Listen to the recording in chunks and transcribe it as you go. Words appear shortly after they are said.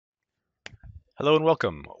Hello and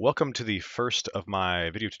welcome. Welcome to the first of my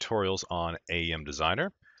video tutorials on AEM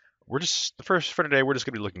Designer. The first for today. We're just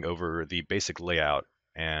going to be looking over the basic layout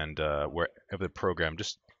and where of the program,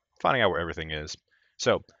 just finding out where everything is.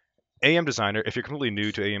 So AEM Designer, if you're completely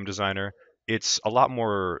new to AEM Designer, it's a lot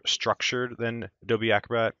more structured than Adobe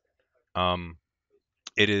Acrobat. Um,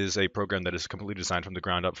 it is a program that is completely designed from the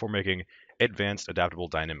ground up for making advanced adaptable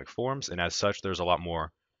dynamic forms, and as such, there's a lot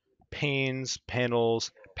more panes,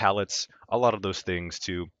 panels, palettes, a lot of those things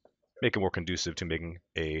to make it more conducive to making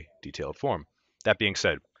a detailed form. That being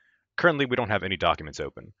said, currently we don't have any documents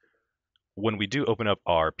open. When we do open up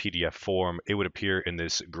our PDF form, it would appear in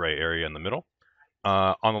this gray area in the middle.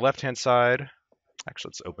 On the left-hand side,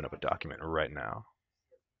 actually, let's open up a document right now.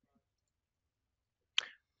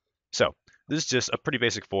 So this is just a pretty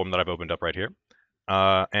basic form that I've opened up right here.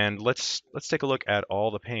 And let's take a look at all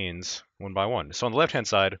the panes one by one. So on the left-hand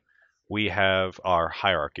side, we have our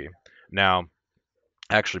hierarchy. Now,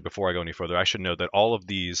 actually, before I go any further, I should note that all of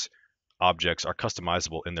these objects are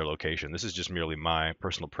customizable in their location. This is just merely my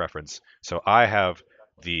personal preference. So I have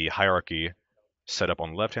the hierarchy set up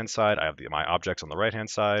on the left-hand side. I have my objects on the right-hand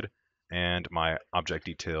side, and my object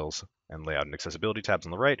details and layout and accessibility tabs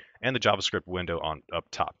on the right, and the JavaScript window on up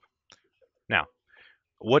top. Now,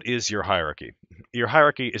 what is your hierarchy? Your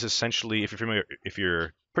hierarchy is essentially, if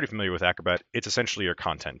you're pretty familiar with Acrobat, it's essentially your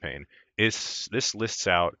content pane. This lists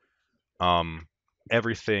out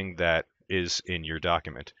everything that is in your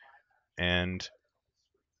document. And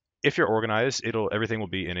if you're organized, everything will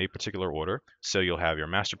be in a particular order. So you'll have your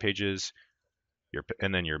master pages,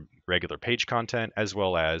 and then your regular page content, as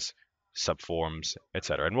well as subforms,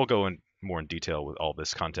 etc. And we'll go in more in detail with all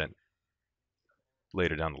this content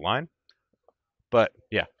later down the line. But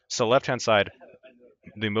yeah, so left-hand side,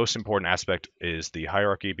 the most important aspect is the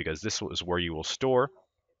hierarchy because this is where you will store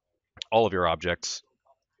all of your objects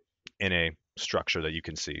in a structure that you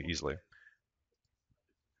can see easily.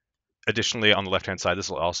 Additionally, on the left-hand side, this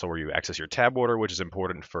is also where you access your tab order, which is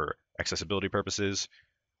important for accessibility purposes.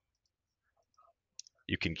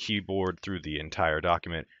 You can keyboard through the entire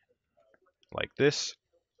document like this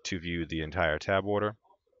to view the entire tab order.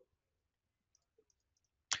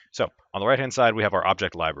 So on the right-hand side, we have our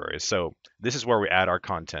object libraries. So this is where we add our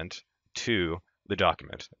content to the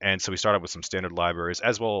document. And so we start out with some standard libraries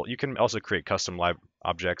as well. You can also create custom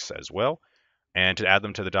objects as well. And to add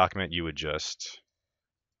them to the document, you would just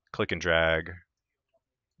click and drag.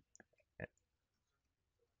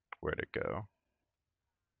 Where'd it go?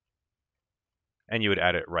 And you would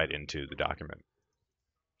add it right into the document.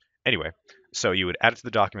 Anyway, so you would add it to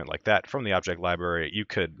the document like that from the object library. You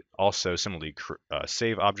could also similarly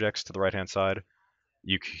save objects to the right-hand side.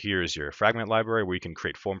 Here's your fragment library where you can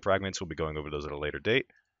create form fragments. We'll be going over those at a later date.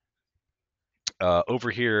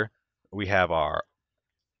 Over here, we have our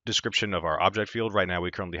description of our object field. Right now,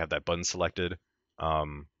 we currently have that button selected.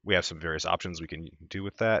 We have some various options we can do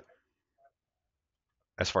with that.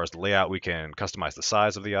 As far as the layout, we can customize the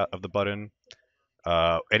size of the button.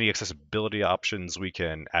 Any accessibility options, we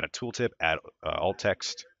can add a tooltip, add alt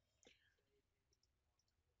text,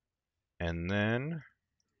 and then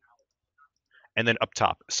up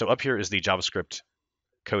top. So up here is the JavaScript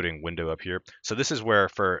coding window up here. So this is where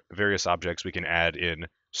for various objects we can add in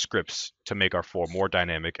scripts to make our form more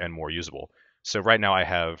dynamic and more usable. So right now I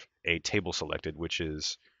have a table selected, which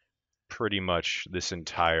is pretty much this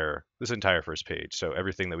entire first page. So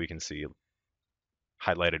everything that we can see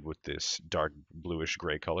highlighted with this dark bluish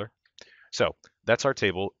gray color. So that's our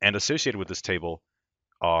table, and associated with this table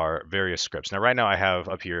are various scripts. Now right now I have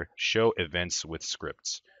up here show events with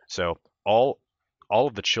scripts. So all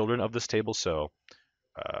of the children of this table, so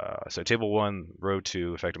table 1, row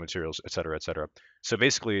 2, effective materials, etc., etc. So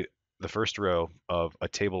basically, the first row of a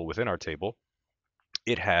table within our table,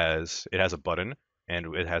 it has a button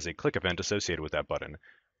and it has a click event associated with that button.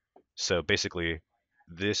 So basically,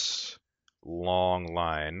 this long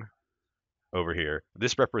line over here,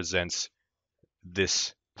 this represents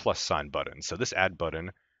this plus sign button. So this add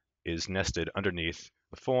button is nested underneath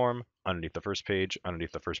the form, underneath the first page,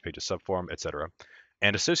 underneath the first page's subform, etc.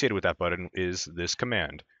 And associated with that button is this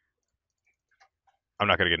command. I'm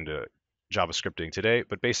not going to get into JavaScripting today,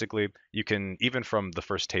 but basically you can, even from the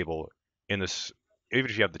first table in this, even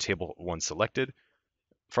if you have the table 1 selected,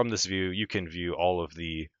 from this view, you can view all of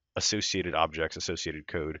the associated objects, associated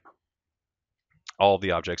code, all of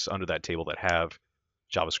the objects under that table that have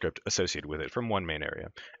JavaScript associated with it from one main area.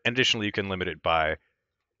 And additionally, you can limit it by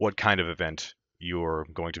what kind of event you're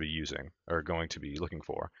going to be using or going to be looking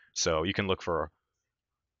for. So you can look for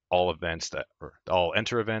all events or all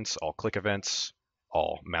enter events, all click events,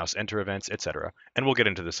 all mouse enter events, etc. And we'll get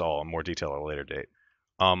into this all in more detail at a later date.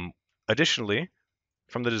 Additionally,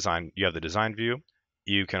 from the design, you have the design view.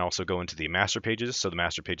 You can also go into the master pages. So the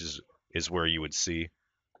master pages is where you would see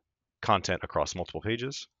content across multiple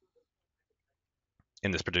pages.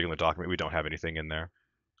 In this particular document, we don't have anything in there.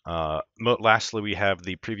 Lastly, we have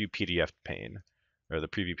the preview PDF pane, or the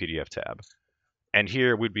preview PDF tab. And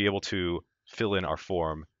here we'd be able to fill in our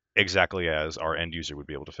form exactly as our end user would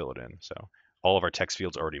be able to fill it in. So all of our text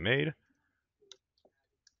fields already made.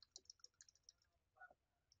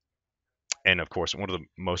 And of course, one of the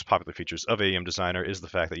most popular features of AEM Designer is the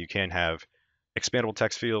fact that you can have expandable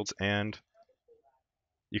text fields and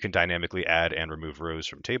you can dynamically add and remove rows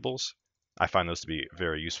from tables. I find those to be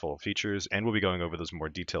very useful features, and we'll be going over those in more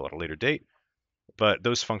detail at a later date. But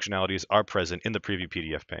those functionalities are present in the preview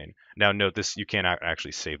PDF pane. Now note this, you can't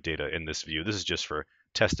actually save data in this view. This is just for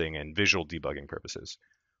testing and visual debugging purposes.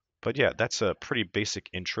 But yeah, that's a pretty basic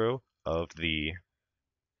intro of the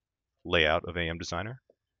layout of AEM Designer.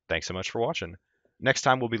 Thanks so much for watching. Next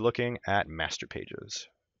time we'll be looking at master pages.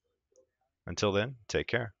 Until then, take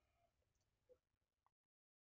care.